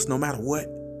loves us no matter what.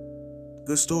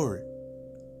 Good story.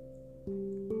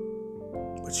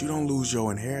 But you don't lose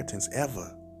your inheritance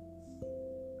ever.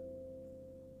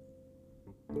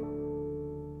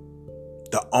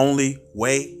 The only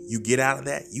way you get out of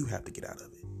that, you have to get out of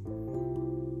it.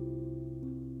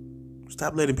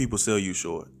 Stop letting people sell you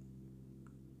short.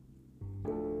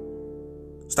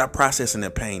 Stop processing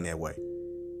their pain that way.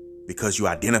 Because you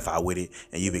identify with it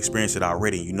and you've experienced it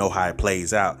already and you know how it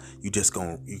plays out. You just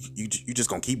gonna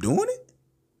keep doing it?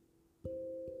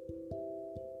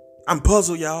 I'm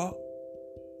puzzled, y'all.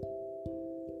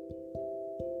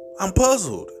 I'm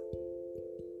puzzled.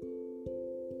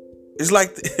 It's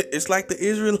like the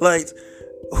Israelites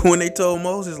when they told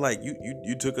Moses, like,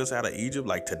 you took us out of Egypt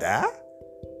like to die.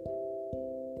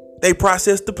 They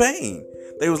processed the pain.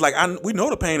 They was like, we know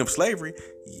the pain of slavery.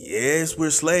 Yes,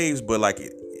 we're slaves, but like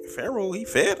Pharaoh, he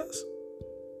fed us.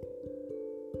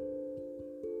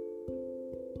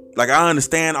 Like, I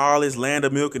understand all this land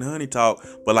of milk and honey talk,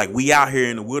 but like we out here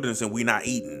in the wilderness and we not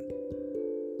eating.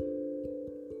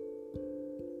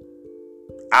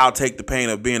 I'll take the pain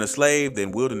of being a slave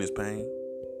than wilderness pain.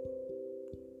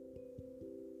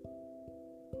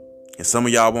 And some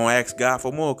of y'all won't ask God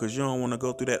for more because you don't want to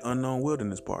go through that unknown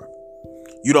wilderness part.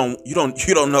 You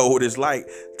don't know what it's like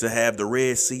to have the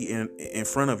Red Sea in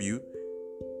front of you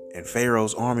and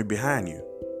Pharaoh's army behind you.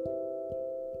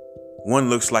 One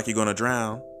looks like you're gonna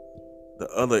drown. The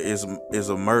other is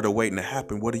a murder waiting to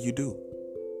happen. What do?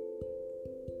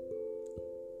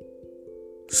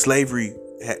 Slavery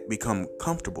had become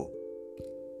comfortable.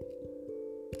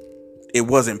 It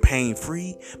wasn't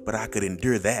pain-free, but I could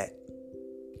endure that.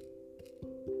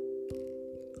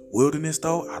 Wilderness,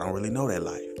 though, I don't really know that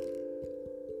life.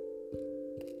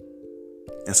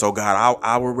 And so, God,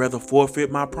 I would rather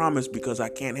forfeit my promise because I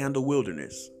can't handle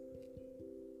wilderness.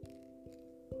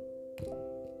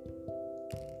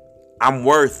 I'm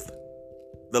worth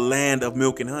the land of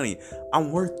milk and honey.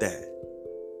 I'm worth that.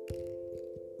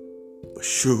 But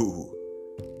shoot,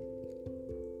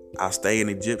 I'll stay in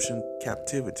Egyptian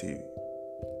captivity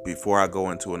before I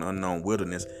go into an unknown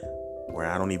wilderness where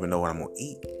I don't even know what I'm going to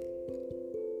eat.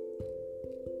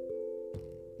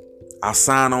 I'll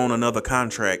sign on another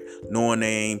contract knowing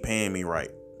they ain't paying me right.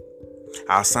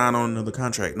 I'll sign on another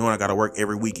contract knowing I got to work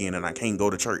every weekend and I can't go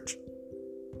to church.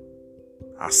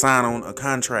 I'll sign on a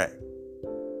contract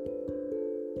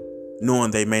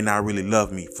knowing they may not really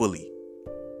love me fully.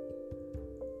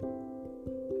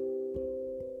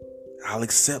 I'll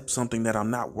accept something that I'm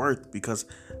not worth because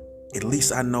at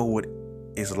least I know what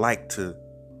it's like to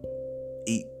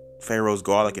eat Pharaoh's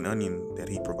garlic and onion that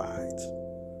he provides.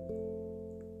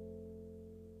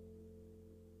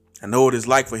 I know what it's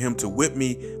like for him to whip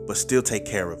me, but still take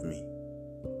care of me.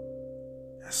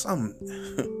 That's something.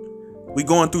 We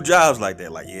going through jobs like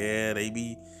that. Like, yeah, they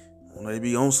be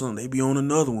on something. They be on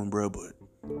another one, bro. But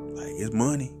like, it's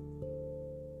money.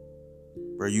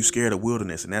 Bro, you scared of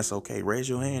wilderness, and that's okay. Raise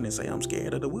your hand and say, I'm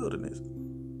scared of the wilderness.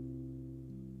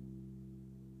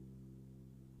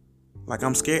 Like,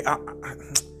 I'm scared.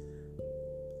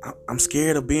 I'm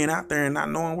scared of being out there and not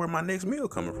knowing where my next meal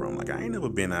coming from. Like, I ain't never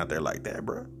been out there like that,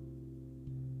 bro.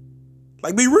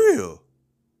 Like, be real.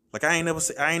 Like, I ain't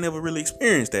never really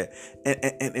experienced that.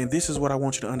 And this is what I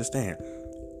want you to understand.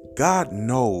 God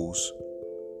knows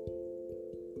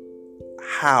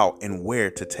how and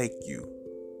where to take you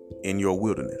in your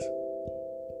wilderness.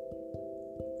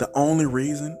 The only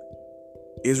reason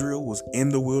Israel was in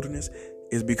the wilderness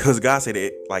is because God said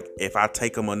it, like, if I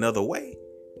take them another way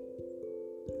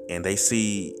and they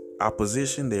see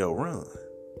opposition, they'll run.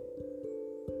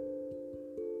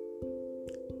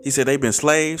 He said they've been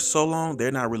slaves so long,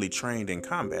 they're not really trained in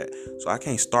combat. So I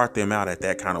can't start them out at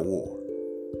that kind of war.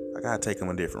 I got to take them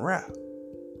a different route.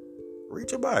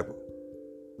 Read your Bible.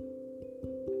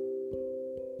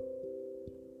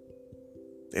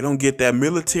 They don't get that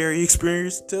military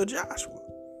experience till Joshua.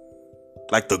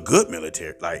 Like the good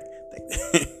military. Like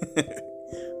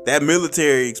that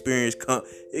military experience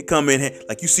come in.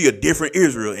 Like you see a different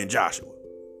Israel in Joshua.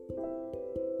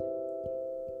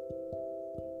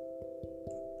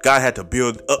 God had to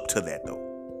build up to that though.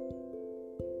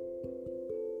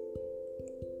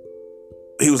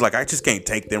 He was like, I just can't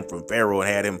take them from Pharaoh and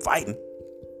have them fighting.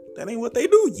 That ain't what they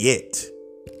do yet.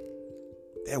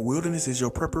 That wilderness is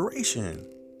your preparation.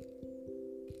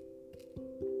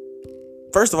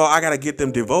 First of all, I got to get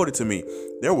them devoted to me.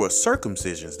 There were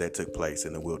circumcisions that took place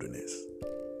in the wilderness.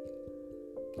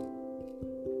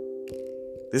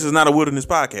 This is not a wilderness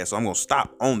podcast, so I'm going to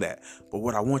stop on that. But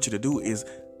what I want you to do is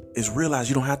realize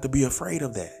you don't have to be afraid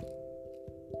of that.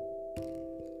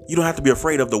 You don't have to be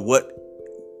afraid of the what.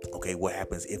 Okay, what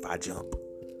happens if I jump?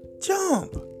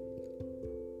 Jump.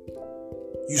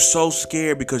 You so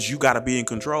scared because you got to be in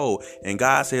control. And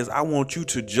God says, I want you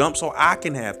to jump so I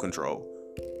can have control.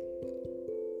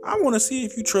 I want to see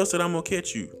if you trust that I'm going to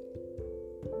catch you.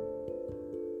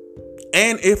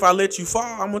 And if I let you fall,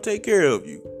 I'm going to take care of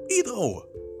you. Either or.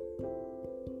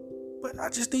 But I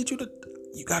just need you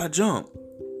got to jump.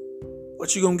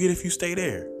 What you going to get if you stay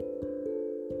there?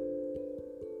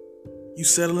 You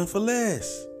settling for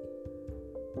less.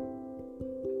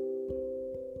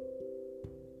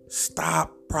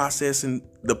 Stop processing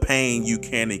the pain you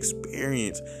can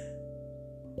experience.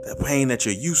 The pain that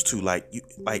you're used to. Like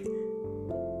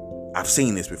I've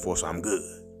seen this before, so I'm good.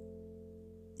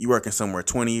 You working somewhere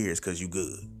 20 years because you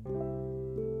good.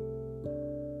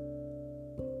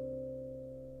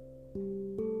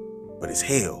 But it's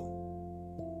hell.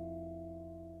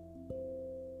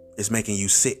 It's making you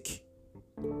sick.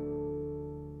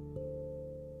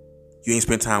 You ain't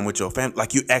spend time with your family.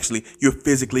 Like you're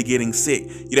physically getting sick.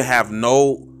 You don't have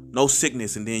no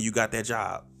sickness, and then you got that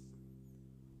job.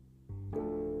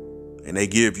 And they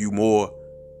give you more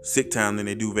sick time than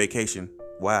they do vacation.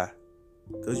 Why?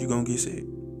 Because you're going to get sick.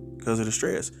 Because of the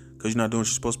stress. Because you're not doing what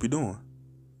you're supposed to be doing.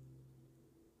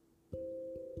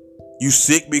 You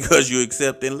sick because you're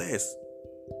accepting less.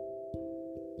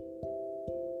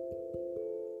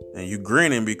 And you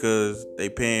grinning because they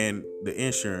paying the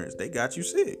insurance. They got you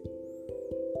sick.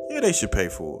 Yeah, they should pay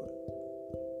for it.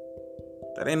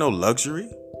 That ain't no luxury.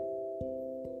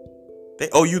 They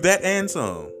owe you that and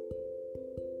some.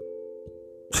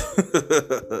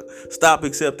 Stop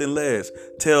accepting less.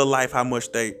 Tell life how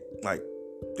much they like.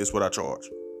 This is what I charge.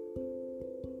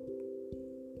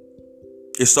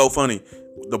 It's so funny.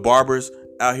 The barbers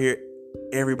out here,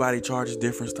 everybody charges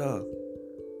different stuff.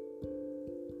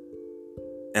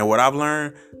 And what I've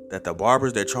learned, that the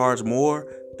barbers that charge more,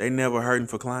 they never hurting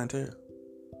for clientele.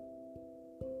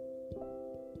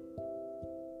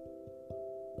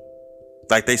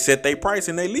 Like they set their price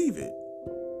and they leave it.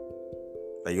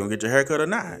 Like, you gonna get your haircut or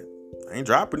not? I ain't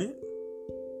dropping it.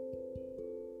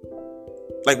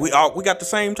 Like we got the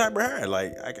same type of hair.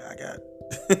 Like I got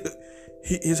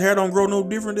his hair don't grow no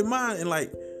different than mine. And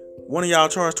like one of y'all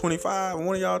charge 25 and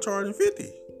one of y'all charging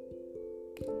 50.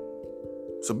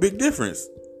 It's a big difference.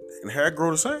 And hair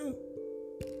grow the same.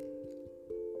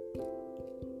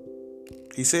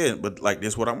 He said, but like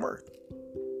this what I'm worth.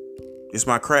 This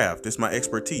my craft. This my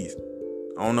expertise.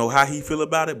 I don't know how he feel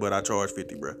about it, but I charge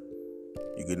 50, bro.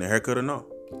 You getting a haircut or no?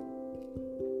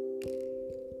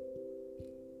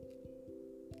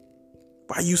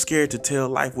 Why you scared to tell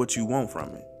life what you want from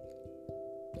it?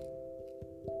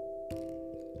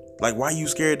 Like, why you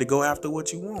scared to go after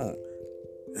what you want?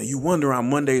 And you wonder how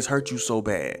Mondays hurt you so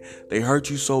bad. They hurt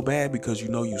you so bad because you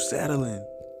know you settling.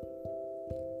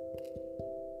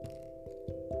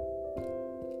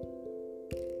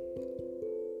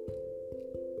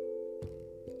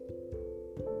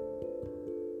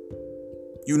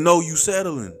 You know you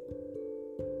settling.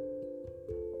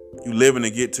 You living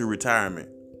to get to retirement.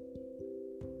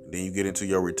 Then you get into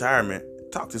your retirement.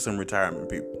 Talk to some retired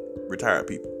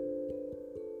people.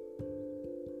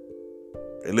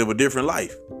 They live a different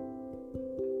life.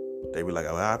 They be like,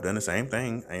 oh, I've done the same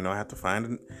thing. I have to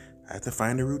find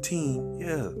a routine.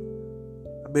 Yeah,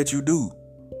 I bet you do.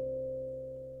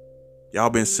 Y'all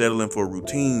been settling for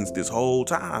routines this whole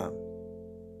time.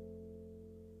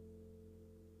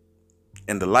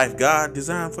 And the life God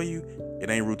designed for you, it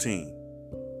ain't routine.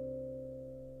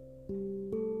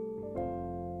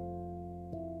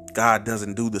 God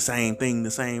doesn't do the same thing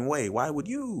the same way. Why would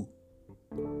you?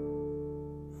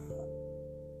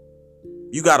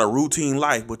 You got a routine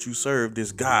life, but you serve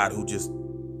this God who just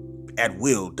at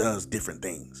will does different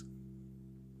things.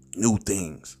 New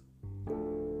things.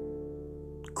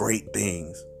 Great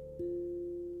things.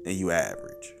 And you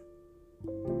average.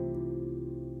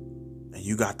 And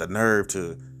you got the nerve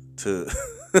to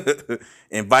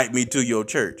invite me to your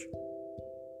church.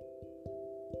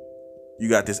 You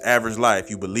got this average life.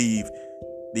 You believe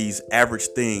these average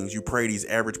things. You pray these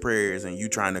average prayers and you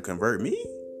trying to convert me?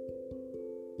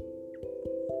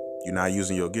 You're not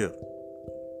using your gift.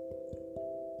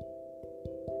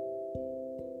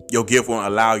 Your gift won't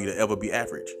allow you to ever be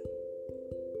average.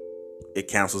 It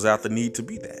cancels out the need to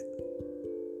be that.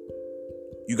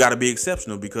 You got to be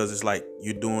exceptional because it's like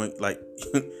you're doing like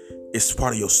it's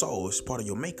part of your soul. It's part of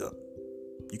your makeup.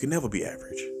 You can never be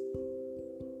average.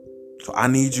 So I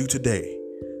need you today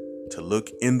to look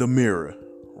in the mirror,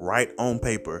 write on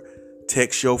paper,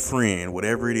 text your friend,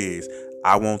 whatever it is.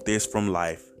 I want this from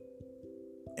life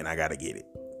and I got to get it.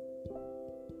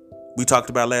 We talked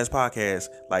about last podcast,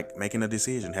 like making a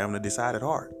decision, having a decided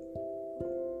heart.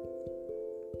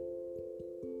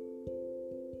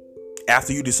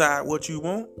 After you decide what you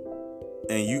want,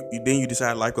 and then you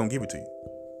decide life gonna give it to you.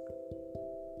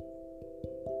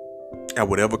 At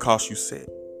whatever cost you set.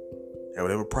 At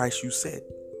whatever price you set.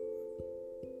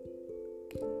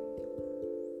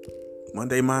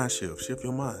 Monday mind shift. Shift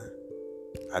your mind.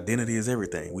 Identity is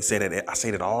everything. We say that. I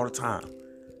say that all the time.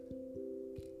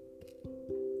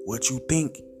 What you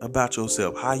think about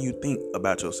yourself, how you think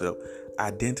about yourself.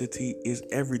 Identity is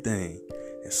everything.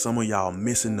 And some of y'all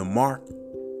missing the mark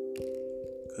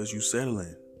because you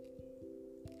settling.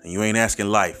 And you ain't asking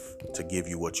life to give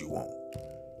you what you want.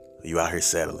 You out here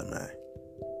settling, man.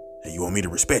 And you want me to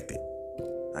respect it.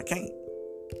 I can't.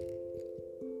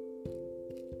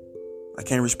 I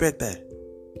can't respect that.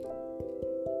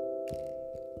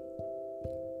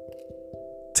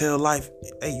 Tell life,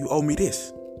 hey, you owe me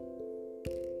this.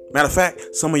 Matter of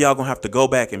fact, some of y'all gonna have to go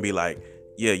back and be like,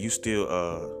 yeah, you still,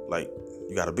 like,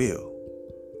 you got a bill.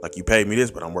 Like, you paid me this,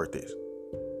 but I'm worth this.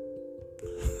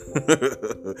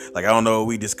 Like, I don't know what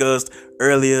we discussed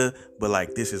earlier, but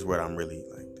like, this is what I'm really,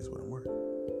 like, this is what I'm worth.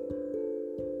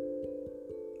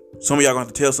 Some of y'all gonna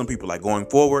have to tell some people, like, going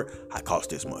forward, I cost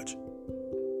this much.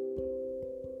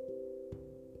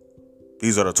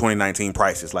 These are the 2019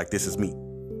 prices. Like, this is me.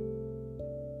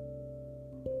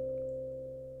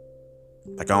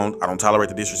 Like, I don't tolerate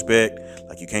the disrespect.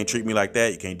 Like, you can't treat me like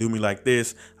that. You can't do me like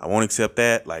this. I won't accept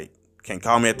that. Like, can't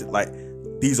call me at like,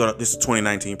 this is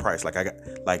 2019 price. Like, I got,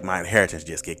 like, my inheritance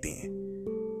just kicked in.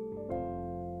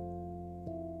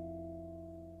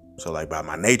 So, like, by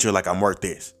my nature, like, I'm worth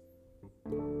this.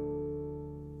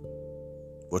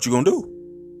 What you gonna do?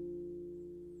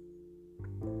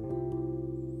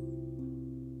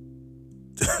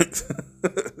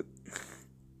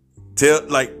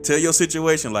 Tell your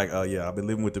situation, like, oh yeah, I've been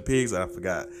living with the pigs. I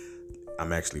forgot.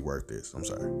 I'm actually worth this. I'm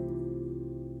sorry.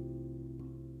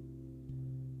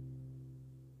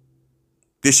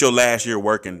 This your last year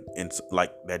working in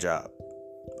like that job.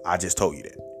 I just told you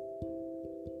that.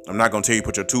 I'm not gonna tell you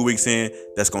put your 2 weeks in.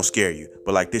 That's gonna scare you.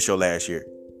 But like this your last year.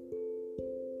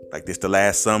 Like this the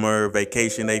last summer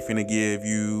vacation they finna give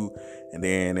you. And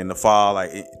then in the fall,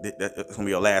 like that's gonna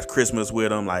be your last Christmas with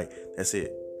them. Like that's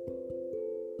it.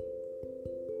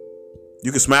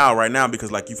 You can smile right now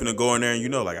because like you finna go in there and you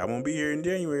know like I won't be here in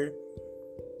January.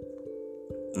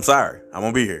 I'm sorry, I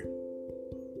won't be here.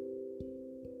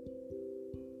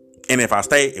 And if I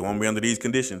stay, it won't be under these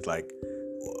conditions. Like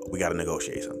we gotta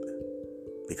negotiate something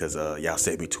because y'all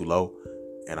set me too low,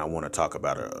 and I want to talk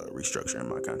about a restructure in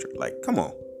my contract. Like, come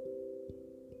on.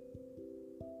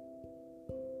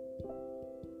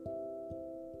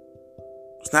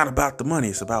 It's not about the money,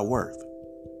 it's about worth.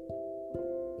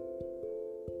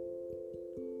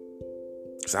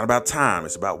 It's not about time,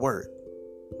 it's about worth.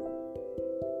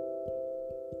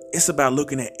 It's about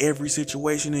looking at every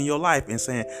situation in your life and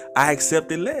saying, I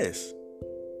accepted less.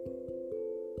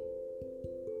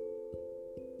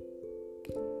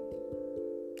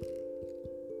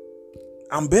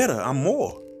 I'm better, I'm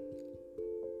more.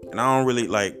 And I don't really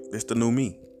like, it's the new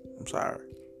me. I'm sorry.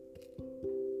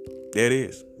 There it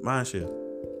is, MindSHIFT.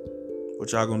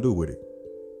 What y'all gonna do with it?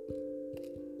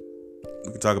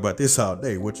 We can talk about this all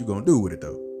day. What you gonna do with it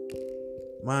though?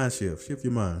 MindSHIFT, shift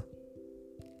your mind.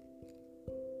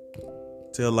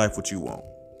 Tell life what you want.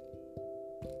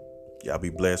 Y'all be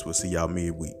blessed. We'll see y'all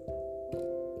midweek.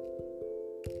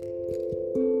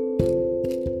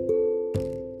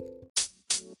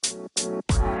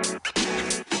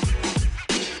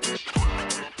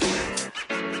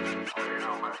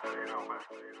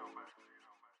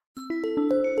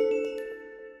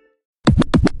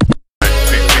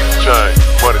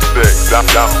 Money stack,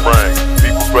 diamond ring.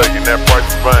 People begging that price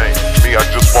of fame. Me, I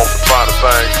just want the finer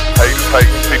things. Haters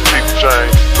hating, people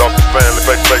change. Lost the family,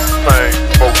 make the pain.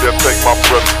 Both them take my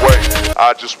breath away.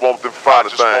 I just want them finer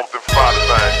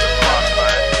things.